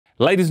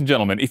Ladies and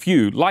gentlemen, if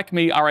you, like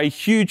me, are a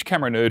huge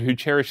camera nerd who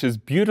cherishes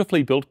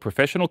beautifully built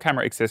professional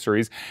camera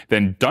accessories,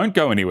 then don't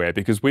go anywhere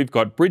because we've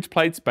got bridge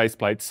plates, base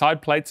plates,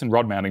 side plates and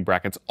rod mounting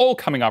brackets all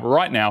coming up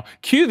right now.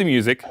 Cue the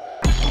music.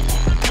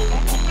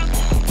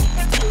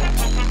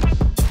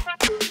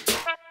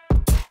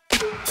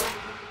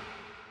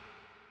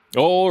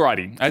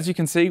 Alrighty, as you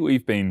can see,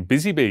 we've been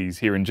busy bees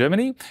here in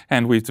Germany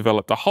and we've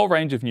developed a whole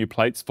range of new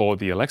plates for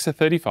the Alexa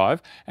 35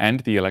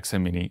 and the Alexa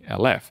Mini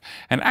LF.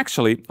 And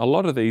actually, a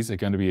lot of these are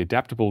going to be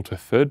adaptable to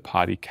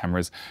third-party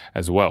cameras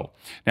as well.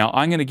 Now,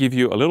 I'm going to give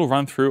you a little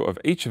run through of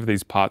each of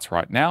these parts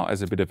right now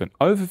as a bit of an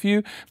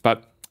overview,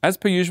 but as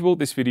per usual,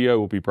 this video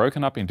will be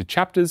broken up into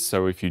chapters,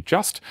 so if you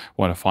just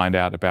want to find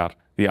out about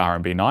the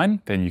RMB9,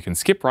 then you can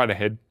skip right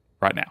ahead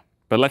right now.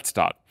 But let's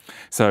start.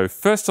 So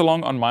first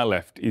along on my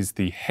left is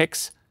the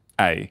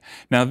HEX-A.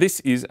 Now this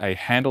is a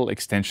handle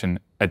extension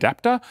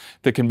adapter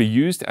that can be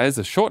used as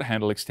a short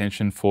handle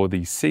extension for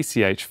the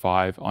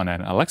CCH5 on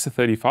an Alexa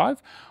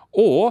 35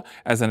 or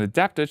as an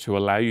adapter to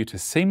allow you to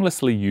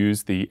seamlessly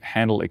use the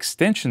handle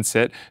extension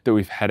set that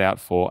we've had out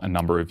for a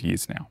number of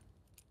years now.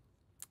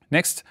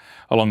 Next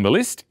along the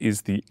list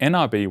is the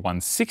NRB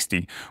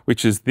 160,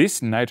 which is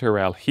this NATO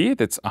rail here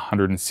that's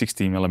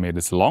 160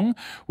 millimeters long,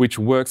 which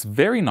works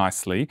very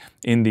nicely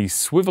in the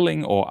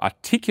swiveling or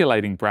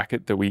articulating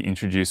bracket that we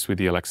introduced with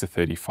the Alexa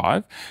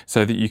 35,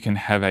 so that you can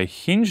have a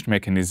hinged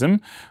mechanism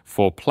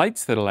for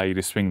plates that allow you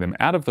to swing them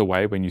out of the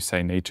way when you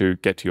say need to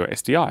get to your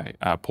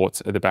SDI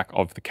ports at the back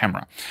of the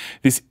camera.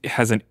 This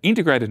has an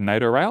integrated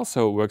NATO rail,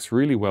 so it works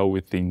really well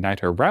with the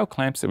NATO rail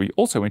clamps that we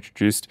also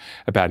introduced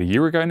about a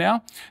year ago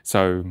now.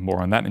 So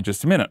more on that in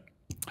just a minute.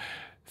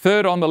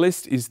 Third on the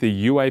list is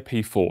the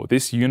UAP4.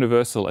 This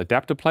universal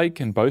adapter plate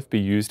can both be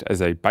used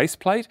as a base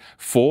plate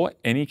for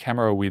any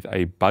camera with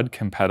a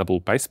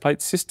BUD-compatible base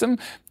plate system,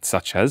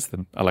 such as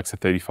the Alexa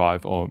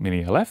 35 or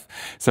Mini LF.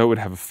 So it would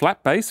have a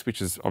flat base,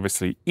 which is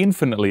obviously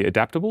infinitely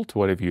adaptable to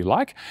whatever you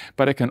like,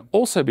 but it can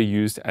also be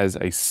used as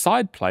a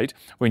side plate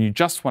when you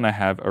just want to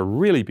have a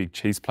really big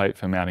cheese plate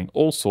for mounting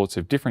all sorts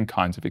of different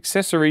kinds of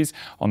accessories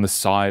on the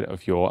side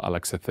of your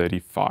Alexa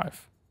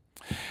 35.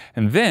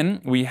 And then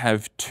we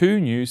have two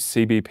new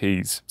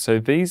CBPs. So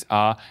these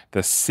are the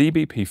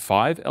CBP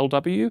 5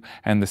 LW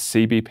and the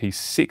CBP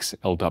 6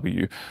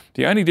 LW.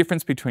 The only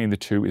difference between the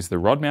two is the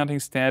rod mounting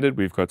standard.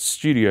 We've got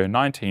Studio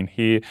 19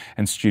 here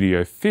and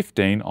Studio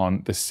 15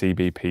 on the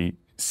CBP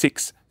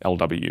 6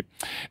 LW.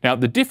 Now,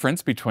 the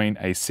difference between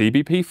a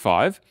CBP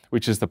 5,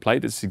 which is the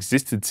plate that's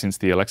existed since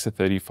the Alexa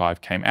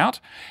 35 came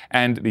out,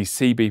 and the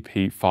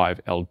CBP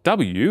 5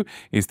 LW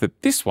is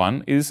that this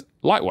one is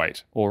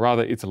lightweight, or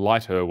rather it's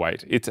lighter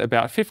weight. It's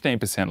about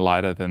 15%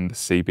 lighter than the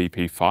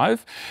CBP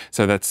 5,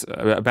 so that's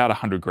about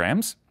 100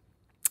 grams.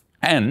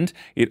 And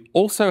it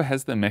also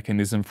has the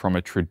mechanism from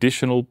a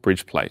traditional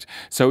bridge plate.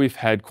 So we've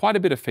had quite a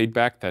bit of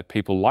feedback that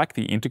people like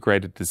the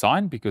integrated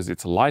design because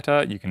it's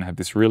lighter. You can have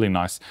this really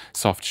nice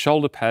soft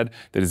shoulder pad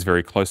that is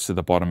very close to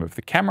the bottom of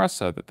the camera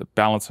so that the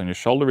balance on your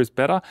shoulder is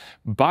better.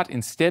 But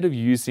instead of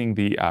using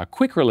the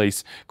quick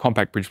release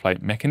compact bridge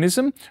plate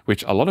mechanism,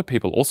 which a lot of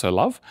people also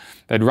love,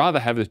 they'd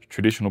rather have the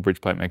traditional bridge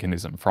plate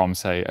mechanism from,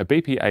 say, a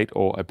BP8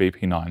 or a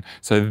BP9.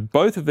 So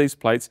both of these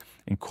plates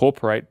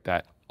incorporate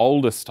that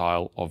older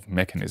style of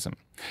mechanism.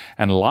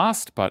 And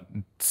last but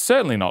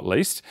certainly not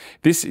least,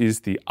 this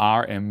is the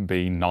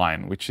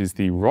RMB9, which is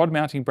the rod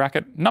mounting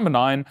bracket number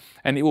 9,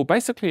 and it will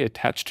basically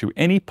attach to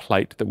any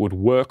plate that would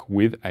work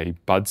with a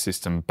BUD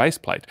system base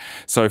plate.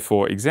 So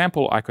for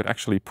example, I could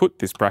actually put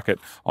this bracket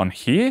on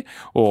here,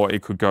 or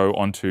it could go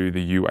onto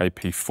the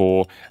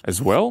UAP4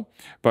 as well.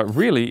 But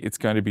really, it's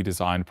going to be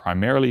designed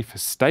primarily for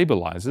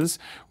stabilizers,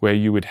 where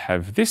you would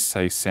have this,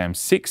 say,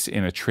 SAM6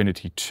 in a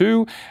Trinity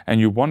 2, and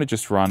you want to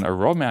just run a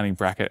rod mounting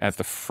bracket at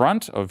the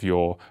front of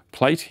your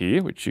plate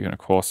here, which you can of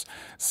course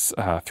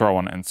throw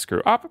on and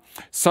screw up,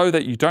 so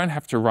that you don't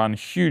have to run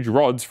huge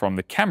rods from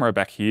the camera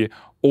back here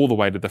all the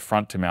way to the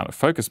front to mount a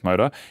focus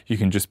motor. You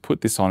can just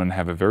put this on and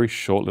have a very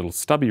short little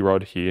stubby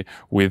rod here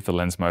with the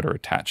lens motor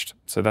attached.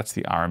 So that's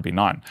the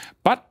RMB9.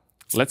 But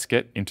let's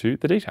get into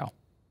the detail.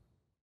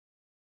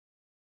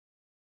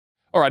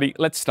 Alrighty,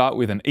 let's start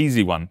with an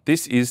easy one.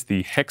 This is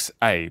the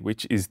HEX-A,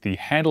 which is the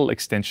handle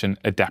extension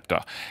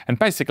adapter. And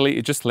basically,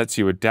 it just lets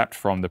you adapt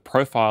from the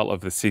profile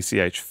of the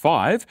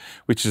CCH5,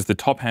 which is the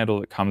top handle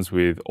that comes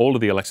with all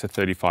of the Alexa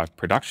 35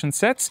 production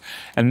sets.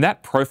 And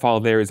that profile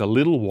there is a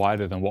little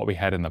wider than what we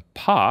had in the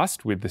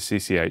past with the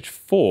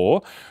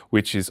CCH4,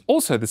 which is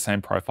also the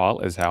same profile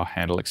as our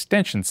handle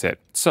extension set.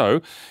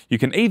 So you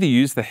can either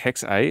use the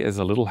HEX-A as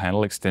a little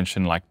handle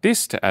extension like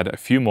this to add a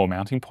few more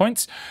mounting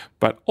points,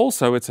 but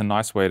also it's a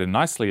nice way to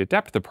nicely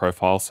adapt the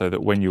profile so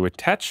that when you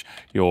attach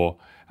your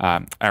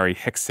ARRI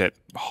HEX-A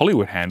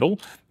Hollywood handle,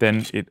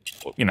 then it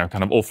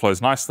kind of all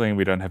flows nicely and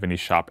we don't have any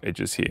sharp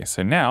edges here.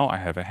 So now I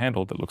have a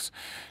handle that looks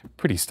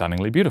pretty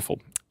stunningly beautiful.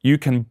 You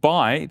can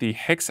buy the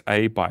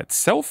HEX-A by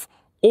itself,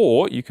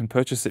 Or you can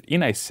purchase it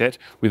in a set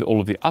with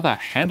all of the other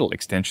handle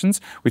extensions,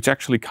 which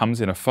actually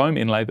comes in a foam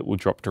inlay that will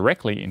drop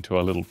directly into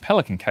a little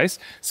Pelican case,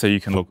 so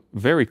you can look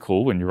very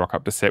cool when you rock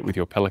up the set with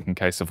your Pelican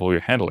case of all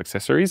your handle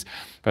accessories.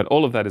 But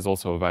all of that is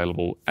also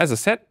available as a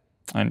set,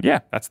 and yeah,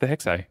 that's the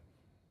HEX-A.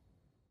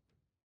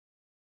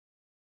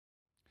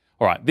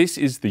 All right, this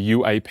is the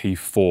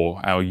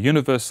UAP4, our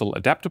universal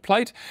adapter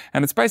plate,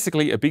 and it's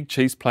basically a big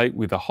cheese plate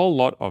with a whole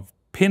lot of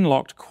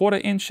pin-locked 1/4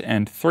 inch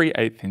and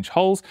 3/8 inch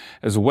holes,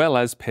 as well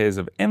as pairs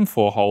of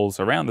M4 holes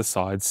around the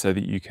sides so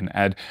that you can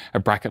add a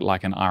bracket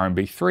like an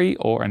RMB3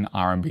 or an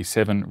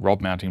RMB7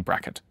 rod mounting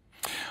bracket.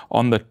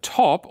 On the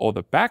top or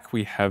the back,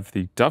 we have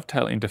the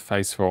dovetail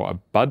interface for a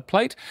bud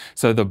plate.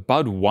 So the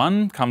bud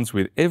 1 comes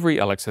with every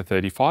Alexa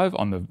 35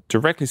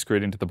 directly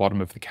screwed into the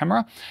bottom of the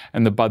camera,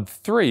 and the bud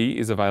 3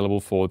 is available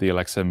for the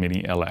Alexa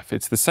Mini LF.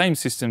 It's the same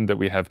system that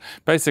we have.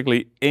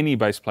 Basically, any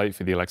base plate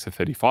for the Alexa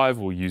 35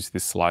 will use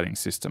this sliding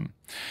system.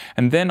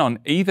 And then on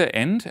either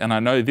end, and I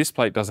know this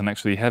plate doesn't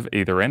actually have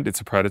either end,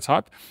 it's a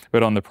prototype,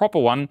 but on the proper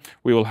one,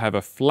 we will have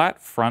a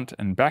flat front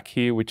and back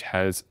here, which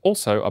has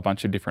also a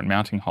bunch of different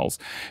mounting holes.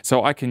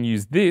 So I can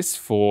use this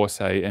for,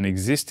 say, an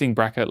existing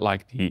bracket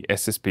like the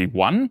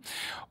SSB1,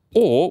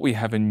 or we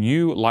have a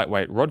new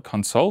lightweight rod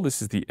console.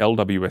 This is the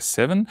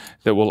LWS7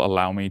 that will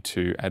allow me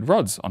to add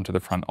rods onto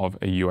the front of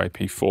a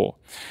UAP4.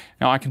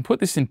 Now I can put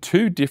this in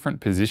 2 different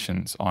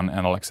positions on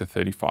an Alexa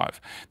 35.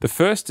 The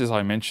first, as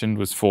I mentioned,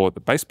 was for the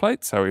base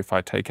plate. So if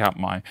I take out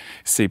my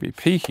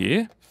CBP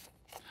here,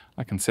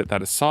 I can set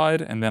that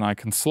aside, and then I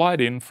can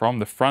slide in from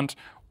the front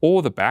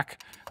or the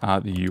back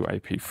the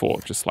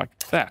UAP4, just like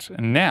that.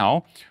 And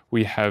now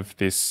we have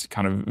this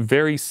kind of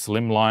very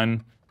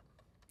slimline,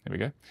 there we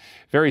go,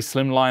 very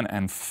slimline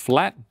and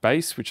flat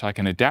base, which I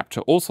can adapt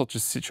to all sorts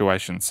of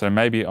situations. So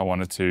maybe I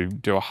wanted to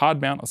do a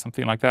hard mount or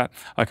something like that.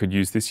 I could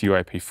use this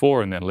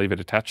UAP4 and then leave it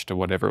attached to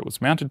whatever it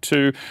was mounted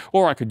to,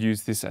 or I could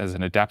use this as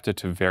an adapter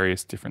to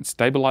various different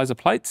stabilizer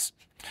plates.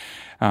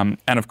 And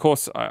of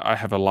course, I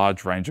have a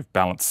large range of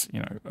balance,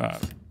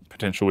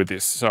 potential with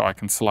this, so I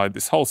can slide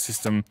this whole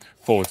system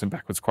forwards and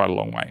backwards quite a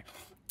long way.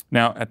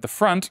 Now at the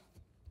front,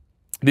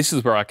 this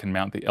is where I can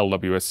mount the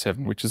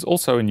LWS7, which is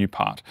also a new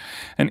part.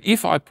 And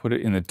if I put it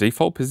in the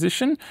default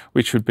position,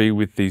 which would be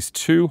with these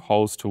 2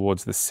 holes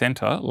towards the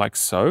center, like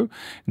so,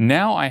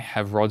 now I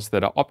have rods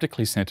that are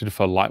optically centered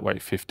for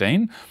lightweight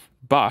 15,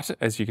 but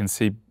as you can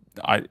see,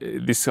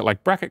 this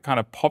bracket kind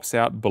of pops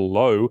out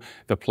below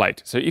the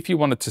plate. So if you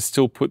wanted to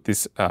still put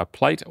this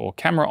plate or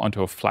camera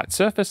onto a flat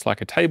surface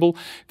like a table,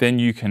 then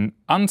you can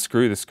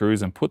unscrew the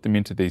screws and put them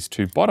into these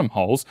 2 bottom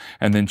holes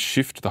and then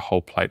shift the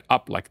whole plate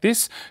up like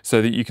this so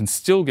that you can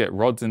still get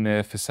rods in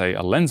there for, say,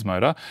 a lens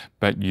motor,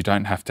 but you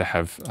don't have to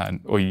have,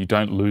 or you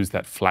don't lose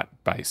that flat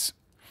base.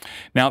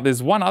 Now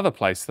there's one other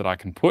place that I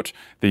can put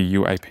the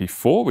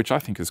UAP4, which I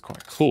think is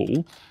quite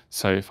cool.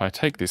 So if I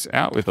take this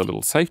out with a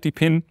little safety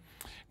pin,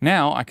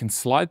 now I can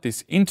slide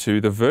this into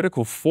the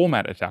vertical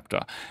format adapter.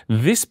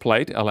 This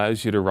plate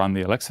allows you to run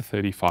the Alexa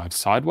 35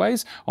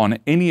 sideways on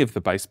any of the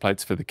base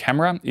plates for the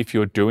camera if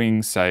you're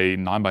doing, say,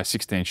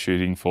 9x16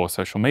 shooting for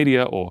social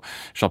media or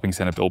shopping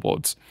center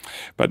billboards.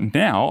 But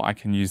now I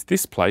can use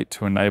this plate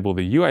to enable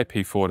the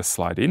UAP4 to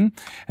slide in,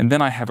 and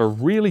then I have a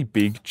really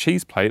big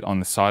cheese plate on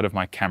the side of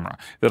my camera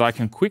that I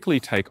can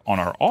quickly take on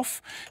or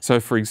off. So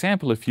for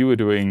example, if you were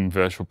doing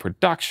virtual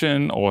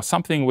production or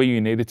something where you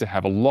needed to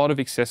have a lot of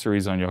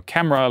accessories on your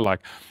camera,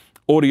 like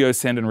audio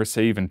send and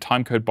receive and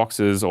timecode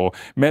boxes or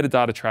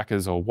metadata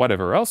trackers or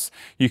whatever else,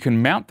 you can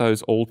mount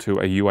those all to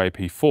a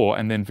UAP4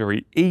 and then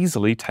very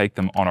easily take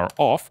them on or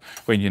off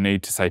when you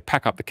need to, say,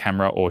 pack up the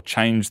camera or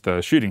change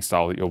the shooting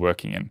style that you're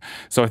working in.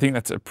 So I think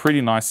that's a pretty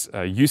nice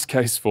use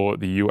case for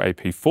the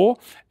UAP4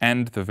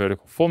 and the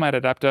vertical format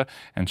adapter.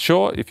 And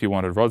sure, if you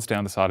wanted rods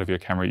down the side of your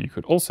camera, you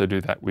could also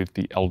do that with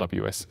the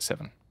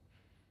LWS7.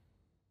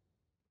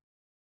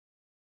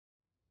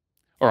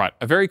 All right,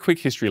 a very quick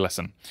history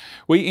lesson.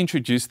 We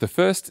introduced the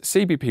first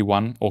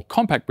CBP1 or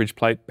compact bridge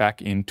plate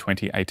back in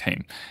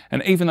 2018.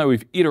 And even though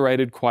we've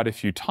iterated quite a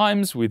few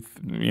times with,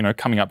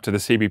 coming up to the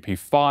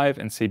CBP5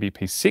 and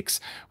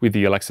CBP6 with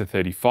the Alexa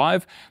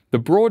 35, the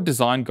broad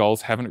design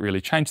goals haven't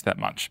really changed that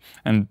much.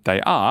 And they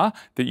are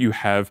that you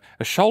have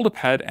a shoulder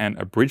pad and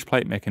a bridge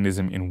plate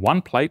mechanism in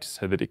one plate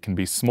so that it can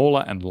be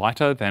smaller and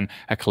lighter than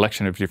a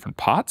collection of different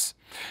parts.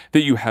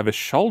 That you have a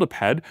shoulder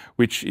pad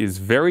which is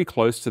very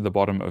close to the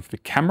bottom of the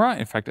camera,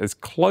 in fact as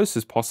close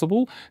as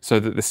possible, so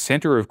that the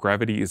center of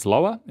gravity is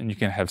lower and you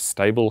can have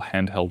stable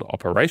handheld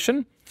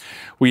operation.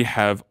 We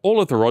have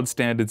all of the rod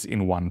standards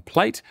in one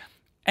plate,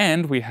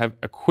 and we have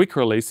a quick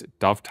release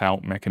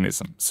dovetail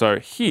mechanism. So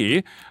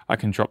here I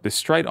can drop this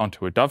straight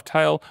onto a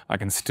dovetail, I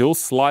can still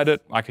slide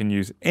it, I can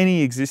use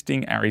any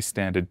existing ARRI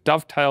standard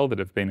dovetail that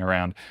have been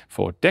around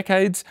for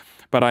decades,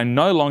 but I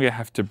no longer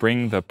have to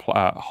bring the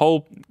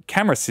whole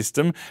camera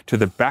system to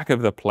the back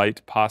of the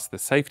plate past the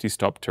safety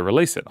stop to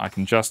release it. I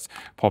can just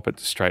pop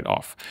it straight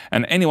off.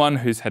 And anyone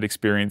who's had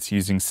experience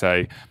using,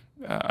 say,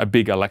 a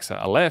big Alexa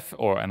LF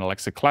or an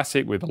Alexa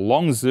Classic with a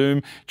long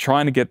zoom,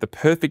 trying to get the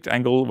perfect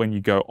angle when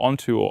you go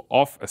onto or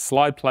off a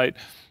slide plate,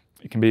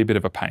 it can be a bit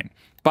of a pain.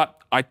 But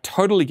I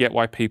totally get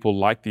why people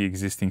like the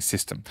existing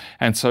system.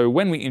 And so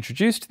when we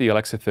introduced the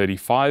Alexa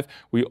 35,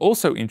 we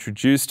also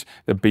introduced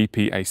the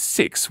BPA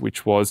 6,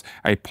 which was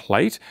a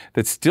plate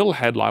that still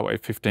had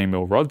lightweight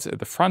 15mm rods at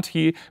the front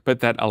here, but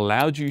that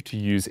allowed you to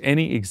use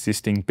any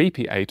existing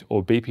BP8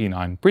 or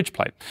BP9 bridge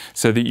plate,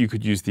 so that you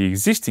could use the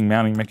existing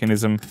mounting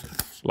mechanism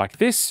like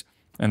this,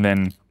 and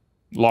then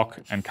lock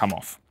and come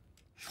off.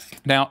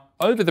 Now,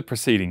 over the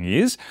preceding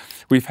years,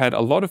 we've had a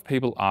lot of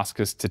people ask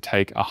us to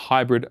take a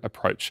hybrid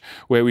approach,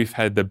 where we've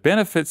had the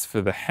benefits for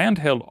the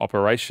handheld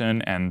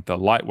operation and the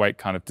lightweight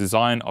kind of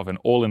design of an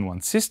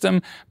all-in-one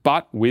system,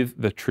 but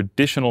with the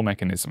traditional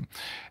mechanism.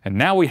 And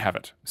now we have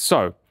it.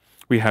 So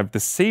we have the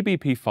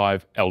CBP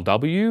 5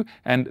 LW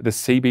and the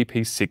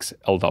CBP 6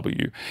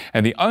 LW.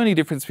 And the only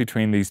difference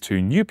between these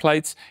two new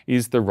plates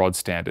is the rod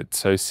standard.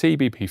 So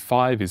CBP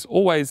 5 is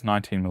always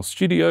 19mm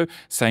Studio,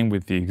 same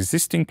with the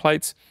existing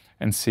plates,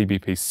 and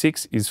CBP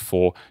 6 is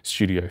for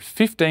Studio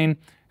 15,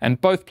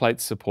 and both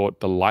plates support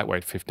the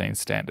lightweight 15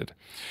 standard.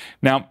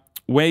 Now,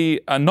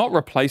 we are not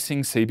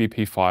replacing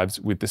CBP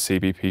 5s with the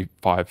CBP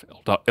 5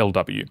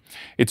 LW.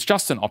 It's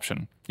just an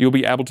option. You'll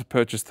be able to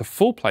purchase the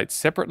full plate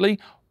separately,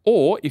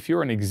 or if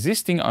you're an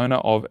existing owner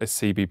of a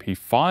CBP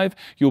 5,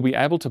 you'll be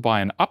able to buy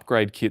an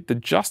upgrade kit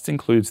that just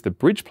includes the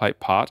bridge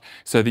plate part,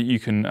 so that you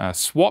can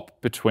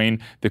swap between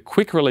the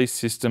quick release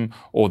system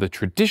or the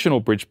traditional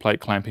bridge plate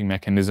clamping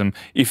mechanism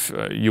if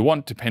you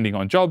want, depending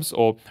on jobs,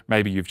 or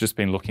maybe you've just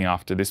been looking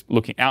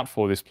out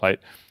for this plate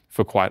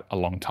for quite a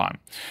long time.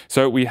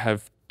 So we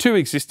have two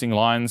existing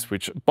lines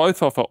which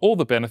both offer all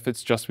the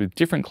benefits, just with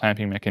different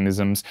clamping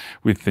mechanisms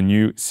with the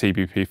new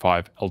CBP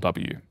 5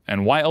 LW.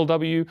 And why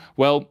LW?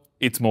 Well,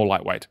 it's more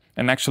lightweight.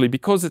 And actually,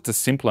 because it's a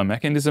simpler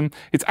mechanism,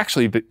 it's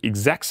actually the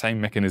exact same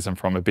mechanism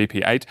from a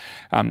BP8.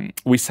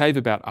 We save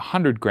about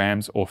 100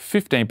 grams or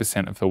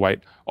 15% of the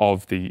weight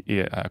of the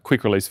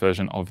quick release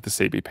version of the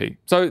CBP.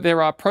 So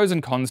there are pros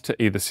and cons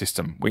to either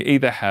system. We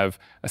either have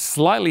a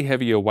slightly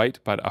heavier weight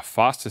but a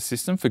faster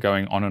system for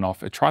going on and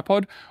off a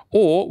tripod,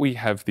 or we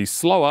have the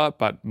slower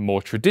but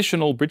more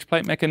traditional bridge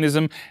plate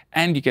mechanism,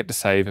 and you get to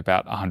save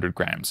about 100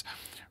 grams.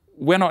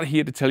 We're not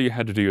here to tell you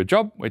how to do your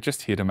job, we're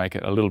just here to make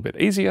it a little bit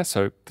easier,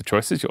 so the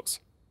choice is yours.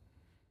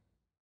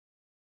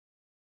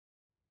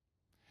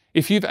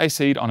 If you've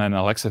AC'd on an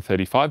Alexa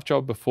 35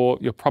 job before,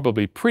 you're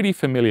probably pretty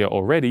familiar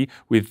already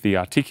with the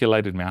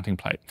articulated mounting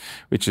plate,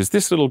 which is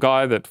this little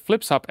guy that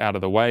flips up out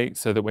of the way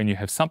so that when you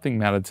have something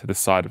mounted to the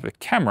side of the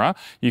camera,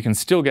 you can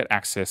still get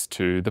access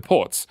to the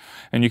ports.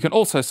 And you can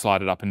also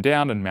slide it up and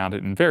down and mount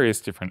it in various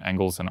different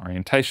angles and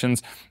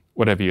orientations,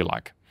 whatever you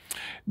like.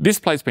 This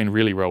plate's been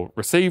really well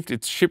received.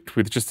 It's shipped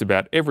with just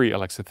about every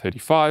Alexa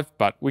 35,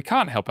 but we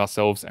can't help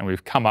ourselves and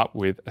we've come up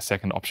with a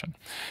second option.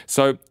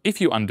 So if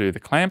you undo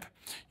the clamp,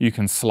 you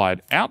can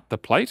slide out the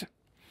plate,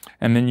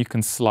 and then you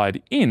can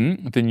slide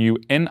in the new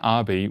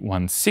NRB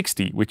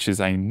 160, which is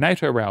a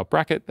NATO rail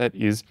bracket that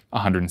is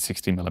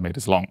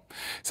 160mm long.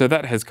 So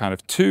that has kind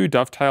of two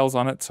dovetails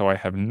on it. So I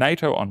have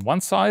NATO on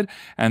one side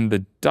and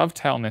the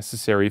dovetail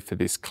necessary for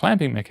this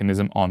clamping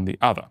mechanism on the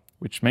other,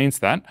 which means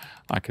that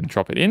I can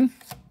drop it in.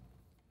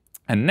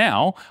 And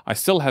now I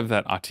still have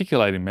that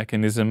articulating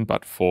mechanism,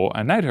 but for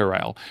a NATO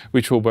rail,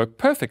 which will work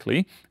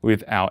perfectly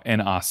with our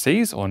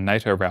NRCs or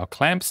NATO rail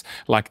clamps,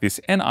 like this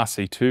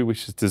NRC2,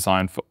 which is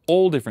designed for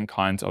all different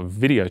kinds of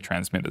video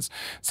transmitters.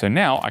 So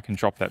now I can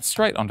drop that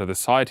straight onto the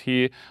side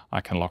here,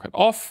 I can lock it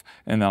off,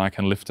 and then I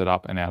can lift it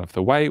up and out of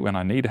the way when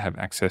I need to have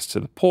access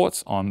to the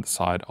ports on the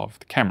side of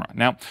the camera.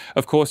 Now,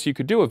 of course, you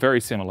could do a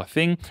very similar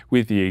thing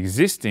with the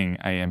existing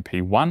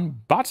AMP1,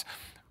 but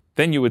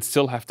then you would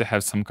still have to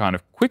have some kind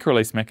of quick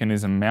release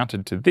mechanism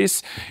mounted to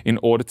this in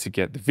order to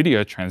get the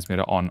video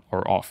transmitter on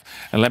or off.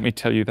 And let me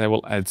tell you, they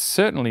will add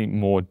certainly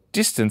more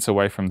distance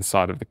away from the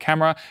side of the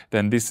camera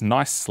than this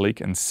nice, sleek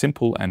and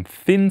simple and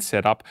thin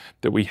setup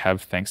that we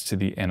have thanks to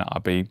the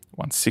NRB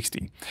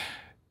 160.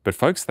 But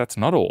folks, that's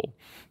not all,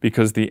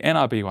 because the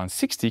NRB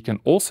 160 can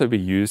also be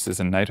used as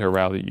a NATO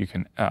rail that you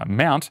can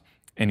mount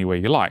anywhere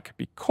you like,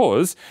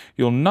 because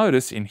you'll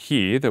notice in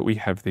here that we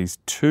have these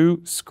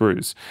two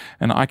screws,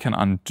 and I can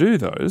undo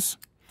those,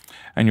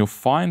 and you'll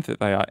find that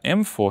they are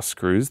M4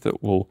 screws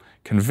that will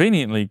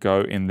conveniently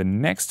go in the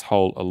next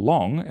hole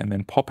along and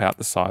then pop out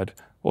the side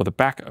or the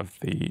back of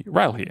the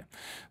rail here.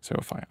 So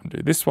if I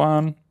undo this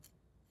one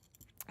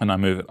and I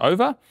move it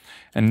over,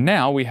 and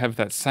now we have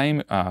that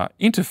same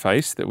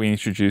interface that we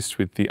introduced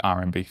with the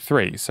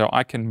RMB3. So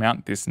I can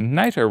mount this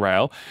NATO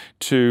rail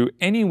to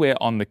anywhere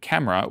on the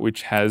camera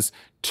which has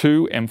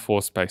two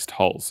M4 spaced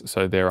holes.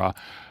 So there are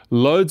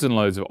loads and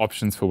loads of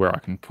options for where I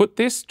can put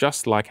this,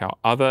 just like our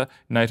other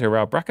NATO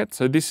rail bracket.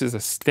 So this is a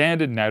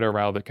standard NATO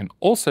rail that can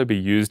also be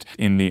used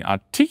in the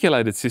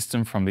articulated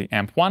system from the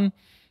AMP1.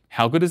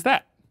 How good is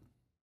that?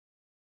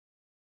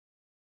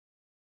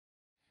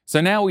 So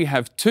now we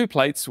have two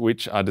plates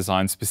which are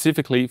designed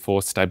specifically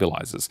for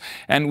stabilizers.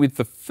 And with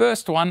the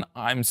first one,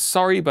 I'm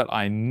sorry, but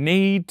I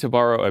need to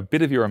borrow a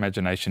bit of your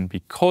imagination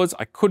because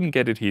I couldn't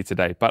get it here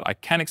today, but I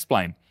can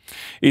explain.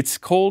 It's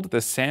called the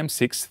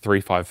SAM6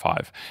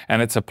 355,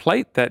 and it's a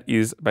plate that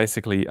is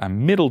basically a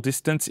middle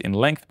distance in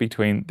length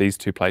between these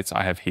two plates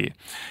I have here.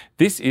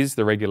 This is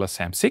the regular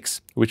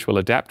SAM6, which will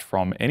adapt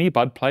from any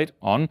bud plate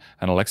on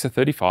an Alexa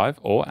 35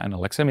 or an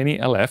Alexa Mini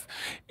LF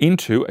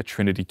into a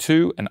Trinity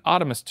 2, an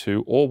Artemis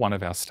 2, or one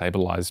of our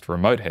stabilized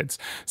remote heads.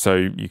 So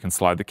you can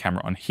slide the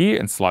camera on here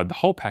and slide the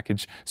whole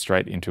package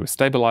straight into a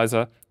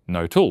stabilizer,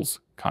 no tools.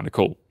 Kind of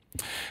cool.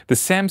 The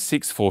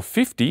SAM6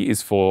 450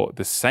 is for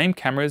the same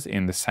cameras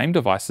in the same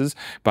devices,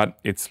 but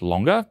it's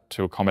longer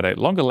to accommodate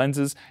longer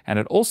lenses, and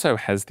it also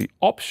has the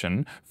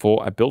option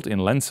for a built-in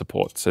lens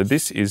support. So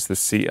this is the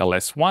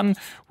CLS1,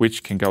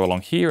 which can go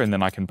along here, and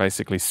then I can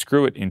basically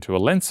screw it into a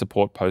lens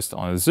support post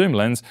on a zoom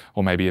lens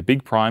or maybe a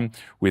big prime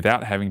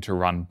without having to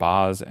run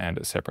bars and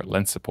a separate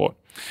lens support.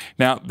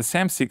 Now, the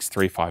SAM6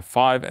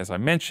 355, as I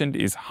mentioned,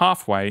 is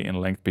halfway in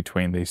length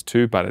between these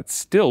two, but it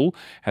still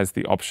has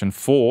the option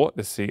for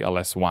the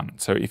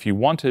CLS1. So if you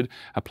wanted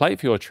a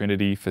plate for your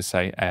Trinity for,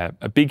 say,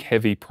 a big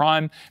heavy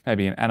prime,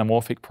 maybe an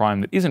anamorphic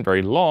prime that isn't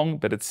very long,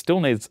 but it still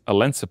needs a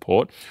lens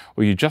support,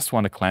 or you just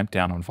want to clamp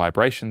down on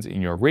vibrations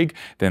in your rig,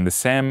 then the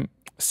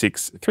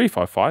SAM6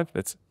 355,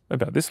 that's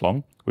about this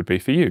long, would be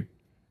for you.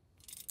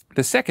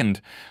 The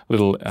second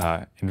little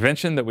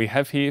invention that we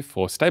have here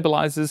for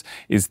stabilizers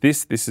is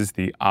this. This is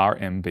the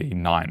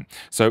RMB9.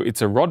 So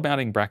it's a rod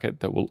mounting bracket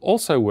that will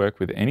also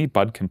work with any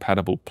bud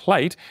compatible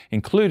plate,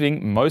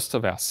 including most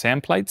of our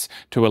SAM plates,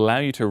 to allow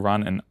you to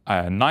run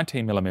a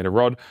 19mm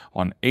rod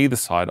on either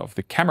side of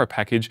the camera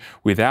package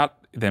without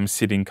them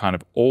sitting kind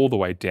of all the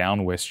way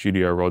down where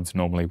studio rods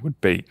normally would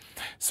be.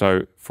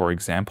 So for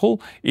example,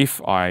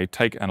 if I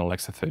take an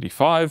Alexa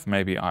 35,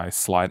 maybe I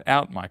slide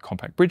out my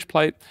compact bridge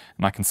plate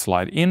and I can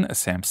slide in a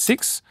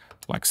SAM6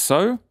 like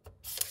so,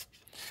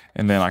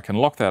 and then I can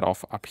lock that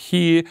off up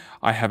here.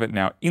 I have it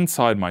now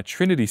inside my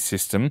Trinity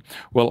system.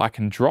 Well, I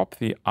can drop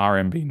the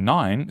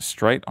RMB9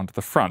 straight onto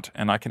the front,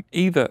 and I can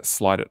either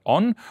slide it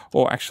on,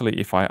 or actually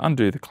if I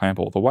undo the clamp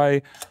all the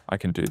way, I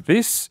can do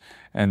this,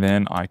 and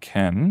then I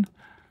can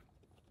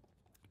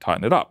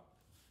tighten it up.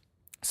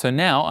 So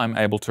now I'm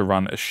able to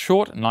run a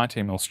short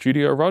 19mm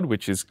studio rod,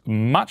 which is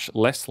much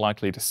less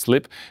likely to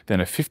slip than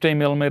a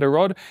 15mm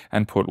rod,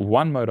 and put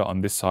one motor on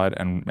this side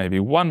and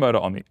maybe one motor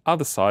on the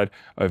other side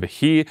over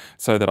here,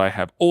 so that I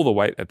have all the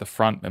weight at the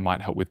front. It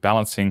might help with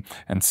balancing,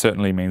 and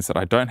certainly means that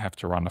I don't have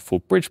to run a full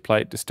bridge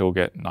plate to still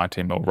get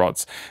 19mm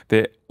rods.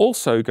 They're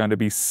also going to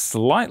be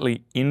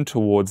slightly in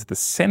towards the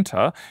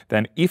center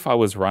than if I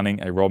was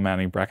running a rod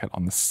mounting bracket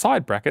on the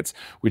side brackets,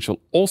 which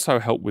will also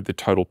help with the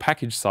total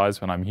package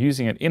size when I'm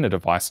using it in a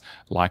device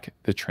like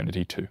the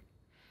Trinity 2.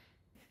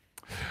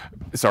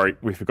 Sorry,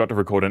 we forgot to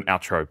record an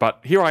outro, but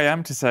here I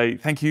am to say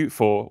thank you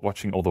for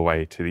watching all the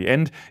way to the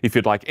end. If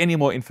you'd like any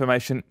more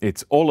information,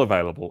 it's all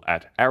available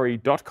at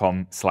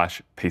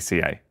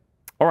arri.com/PCA.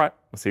 All right,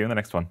 we'll see you in the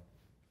next one.